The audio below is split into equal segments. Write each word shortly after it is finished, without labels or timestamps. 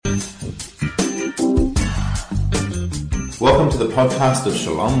Welcome to the podcast of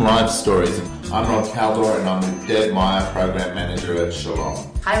Shalom Life Stories. I'm Rob Caldor and I'm with Deb Meyer, Program Manager at Shalom.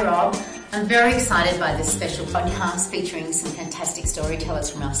 Hi Rob, I'm very excited by this special podcast featuring some fantastic storytellers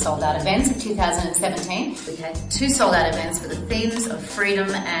from our sold out events of 2017. We've had 2 sold out events with the themes of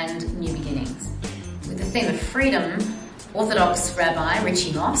freedom and new beginnings. With the theme of freedom, Orthodox Rabbi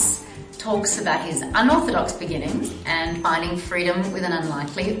Richie Moss talks about his unorthodox beginnings and finding freedom with an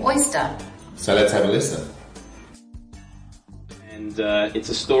unlikely oyster. So let's have a listen. And it's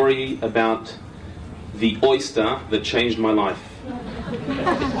a story about the oyster that changed my life.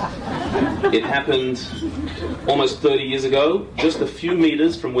 It happened almost 30 years ago, just a few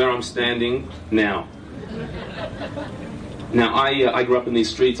meters from where I'm standing now. Now, I grew up in these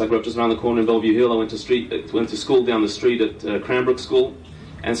streets. I grew up just around the corner in Bellevue Hill. I went to school down the street at Cranbrook School,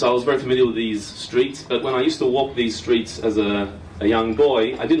 and so I was very familiar with these streets. But when I used to walk these streets as a young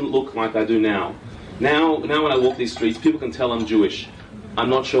boy, I didn't look like I do now. Now when I walk these streets, people can tell I'm Jewish. I'm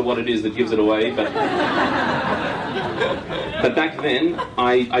not sure what it is that gives it away, but back then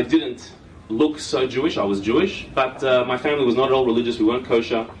I didn't look so Jewish. I was Jewish, but my family was not at all religious. We weren't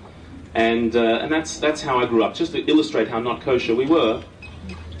kosher, and that's how I grew up. Just to illustrate how not kosher we were.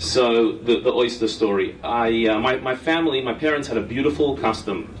 So the oyster story. My family, my parents had a beautiful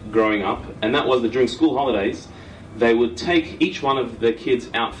custom growing up, and that was that during school holidays, they would take each one of their kids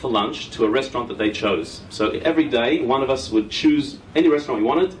out for lunch to a restaurant that they chose. So every day, one of us would choose any restaurant we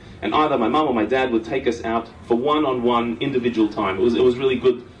wanted, and either my mum or my dad would take us out for one-on-one individual time. It was really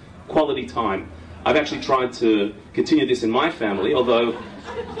good quality time. I've actually tried to continue this in my family, although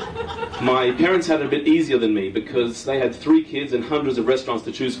my parents had it a bit easier than me because they had 3 kids and hundreds of restaurants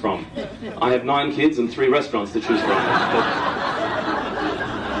to choose from. I have 9 kids and 3 restaurants to choose from.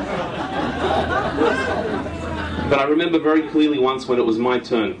 But I remember very clearly once when it was my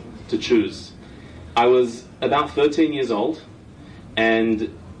turn to choose. I was about 13 years old, and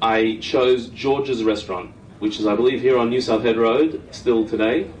I chose George's Restaurant, which is, I believe, here on New South Head Road, still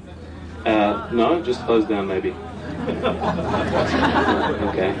today. No, just closed down maybe.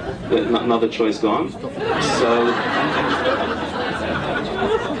 Okay, another choice gone.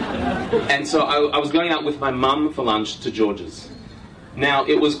 So I was going out with my mum for lunch to George's. Now,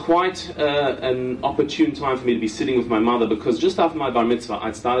 it was quite an opportune time for me to be sitting with my mother because just after my bar mitzvah,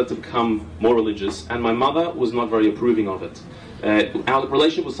 I'd started to become more religious, and my mother was not very approving of it. Our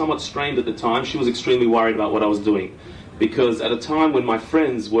relationship was somewhat strained at the time. She was extremely worried about what I was doing because at a time when my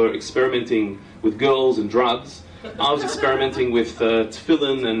friends were experimenting with girls and drugs, I was experimenting with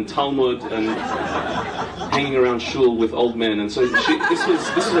tefillin and Talmud and hanging around shul with old men. And so this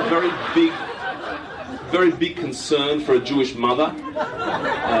was a very big concern for a Jewish mother.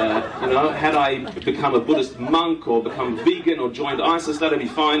 Had I become a Buddhist monk or become vegan or joined ISIS, that'd be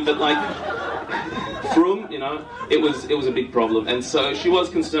fine. But frum, it was a big problem. And so she was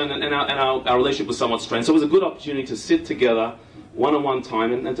concerned, and our relationship was somewhat strained. So it was a good opportunity to sit together one-on-one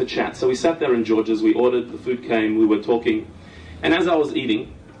time and to chat. So we sat there in George's, we ordered, the food came, we were talking. And as I was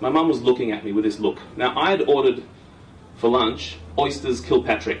eating, my mum was looking at me with this look. Now, I had ordered for lunch oysters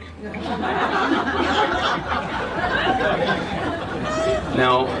Kilpatrick.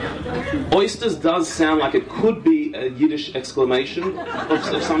 Now, oysters does sound like it could be a Yiddish exclamation of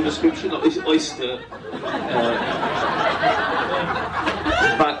some description. Oyster.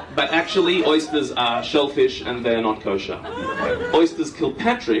 But actually, oysters are shellfish and they're not kosher. Oysters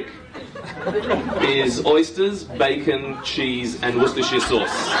Kilpatrick is oysters, bacon, cheese, and Worcestershire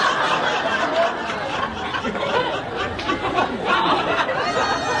sauce.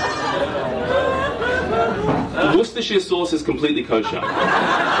 Worcestershire sauce is completely kosher.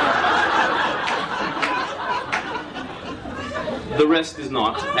 The rest is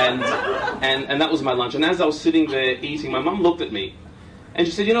not, and that was my lunch. And as I was sitting there eating, my mum looked at me, and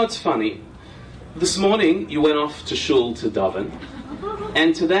she said, "It's funny. This morning you went off to shul to daven,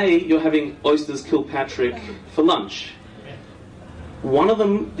 and today you're having oysters Kilpatrick for lunch. One of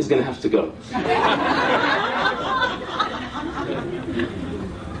them is going to have to go."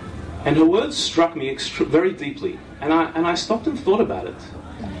 And her words struck me very deeply, and I stopped and thought about it.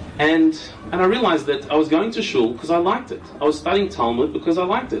 And I realized that I was going to shul because I liked it. I was studying Talmud because I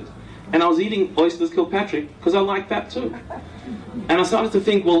liked it. And I was eating oysters Kilpatrick because I liked that too. And I started to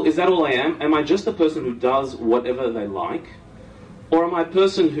think, well, is that all I am? Am I just a person who does whatever they like? Or am I a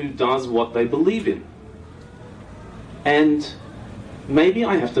person who does what they believe in? And maybe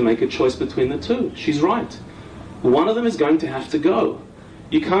I have to make a choice between the two. She's right. One of them is going to have to go.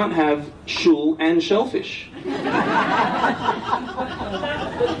 You can't have shul and shellfish.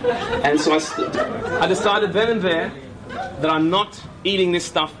 And so I decided then and there that I'm not eating this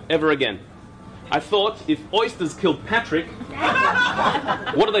stuff ever again. I thought, if oysters killed Patrick,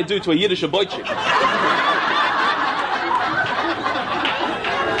 what do they do to a Yiddish boychik?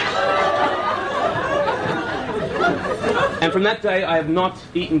 And from that day, I have not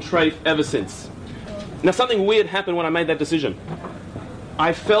eaten treif ever since. Now, something weird happened when I made that decision.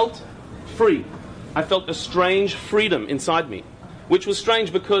 I felt free. I felt a strange freedom inside me, which was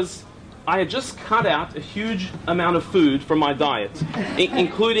strange because I had just cut out a huge amount of food from my diet,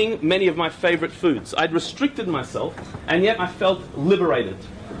 including many of my favorite foods. I'd restricted myself, and yet I felt liberated.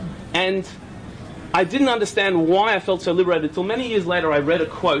 And I didn't understand why I felt so liberated until many years later I read a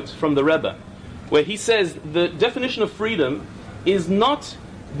quote from the Rebbe, where he says the definition of freedom is not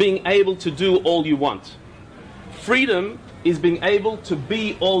being able to do all you want. Freedom is being able to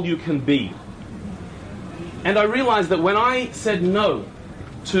be all you can be. And I realized that when I said no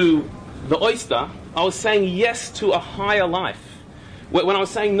to the oyster, I was saying yes to a higher life. When I was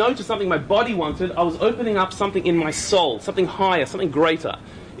saying no to something my body wanted, I was opening up something in my soul, something higher, something greater.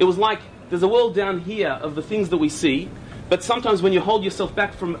 It was like there's a world down here of the things that we see, but sometimes when you hold yourself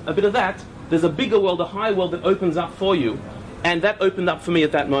back from a bit of that, there's a bigger world, a higher world that opens up for you. And that opened up for me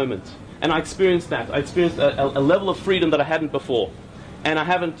at that moment. And I experienced that. I experienced a level of freedom that I hadn't before. And I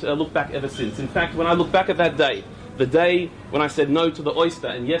haven't looked back ever since. In fact, when I look back at that day, the day when I said no to the oyster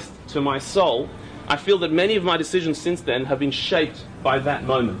and yes to my soul, I feel that many of my decisions since then have been shaped by that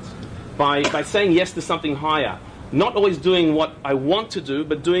moment. By saying yes to something higher. Not always doing what I want to do,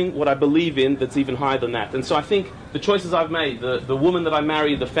 but doing what I believe in that's even higher than that. And so I think the choices I've made, the woman that I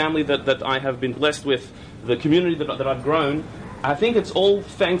married, the family that I have been blessed with, the community that I've grown, I think it's all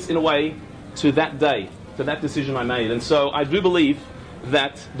thanks in a way to that day, to that decision I made. And so I do believe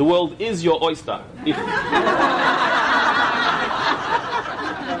that the world is your oyster if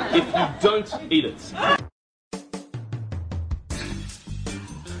you don't eat it.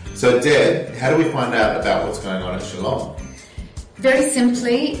 So, Deb, how do we find out about what's going on at Shalom? Very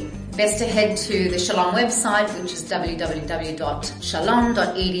simply, best to head to the Shalom website, which is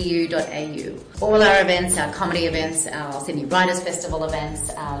www.shalom.edu.au. All our events, our comedy events, our Sydney Writers Festival events,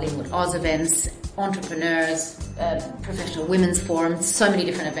 our Linwood Oz events, entrepreneurs, professional women's forums, so many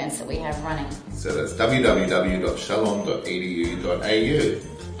different events that we have running. So that's www.shalom.edu.au.